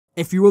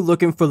If you were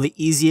looking for the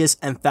easiest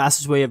and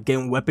fastest way of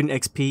getting weapon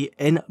XP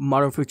in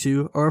Modern Warfare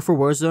 2 or for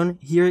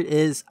Warzone, here it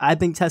is. I've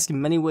been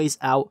testing many ways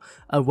out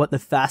of what the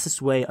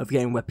fastest way of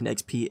getting weapon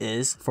XP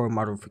is for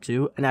Modern Warfare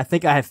 2, and I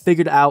think I have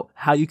figured out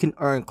how you can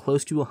earn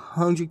close to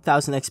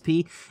 100,000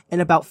 XP in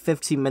about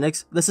 15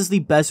 minutes. This is the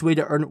best way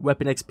to earn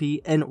weapon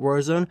XP in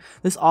Warzone.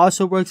 This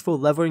also works for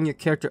leveling your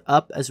character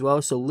up as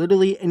well, so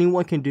literally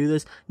anyone can do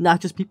this,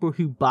 not just people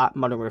who bought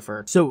Modern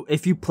Warfare. So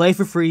if you play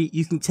for free,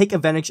 you can take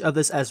advantage of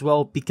this as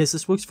well, because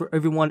this works for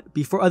everyone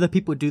before other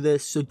people do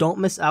this, so don't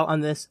miss out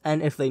on this.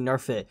 And if they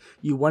nerf it,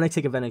 you want to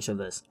take advantage of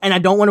this. And I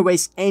don't want to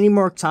waste any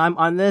more time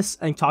on this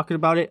and talking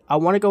about it. I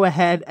want to go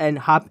ahead and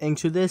hop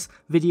into this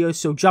video,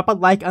 so drop a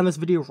like on this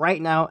video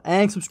right now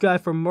and subscribe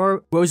for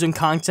more Warzone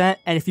content.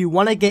 And if you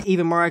want to get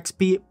even more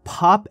XP,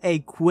 pop a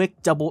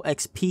quick double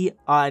XP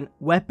on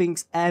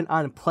weapons and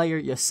on player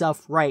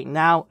yourself right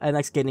now, and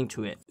let's get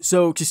into it.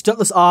 So to start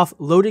this off,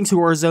 loading to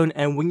Warzone,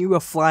 and when you are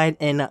flying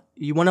in,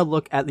 you want to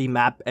look at the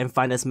map and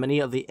find as many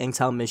of the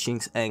intel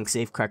missions and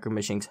safecracker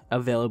missions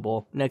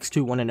available next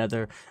to one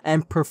another,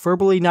 and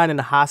preferably not in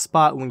a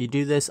hotspot when you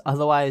do this.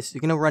 Otherwise,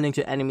 you're going to run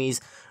into enemies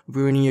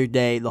ruining your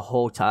day the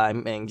whole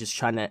time and just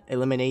trying to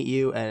eliminate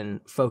you and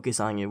focus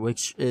on you,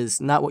 which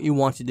is not what you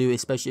want to do,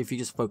 especially if you're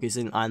just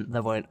focusing on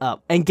leveling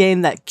up and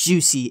gain that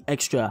juicy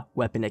extra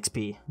weapon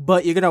XP.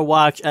 But you're going to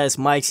watch as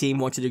my team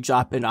wanted to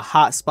drop in a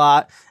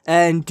hotspot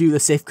and do the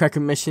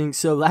safecracker mission,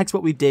 so that's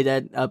what we did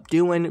end up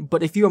doing.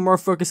 But if you are more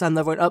focused on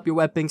leveling up your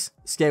weapons,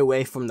 stay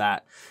away from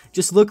that.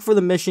 Just look for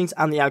the missions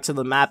on the outside of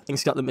the map and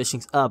scout the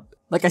missions up.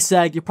 Like I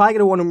said, you're probably going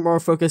to want to more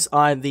focus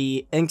on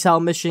the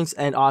intel missions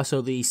and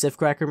also the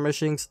safecracker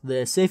missions.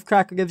 The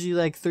safecracker gives you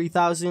like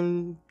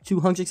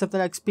 3,200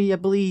 something XP, I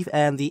believe,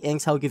 and the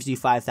intel gives you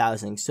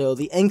 5,000. So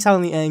the intel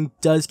in the end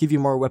does give you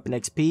more weapon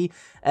XP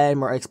and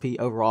more XP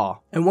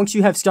overall. And once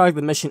you have started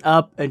the mission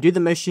up and do the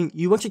mission,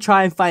 you want to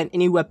try and find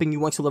any weapon you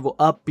want to level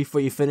up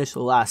before you finish the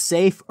last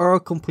safe or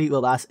complete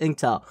the last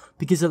intel,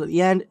 because at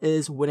the end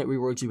is when it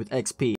rewards you with XP.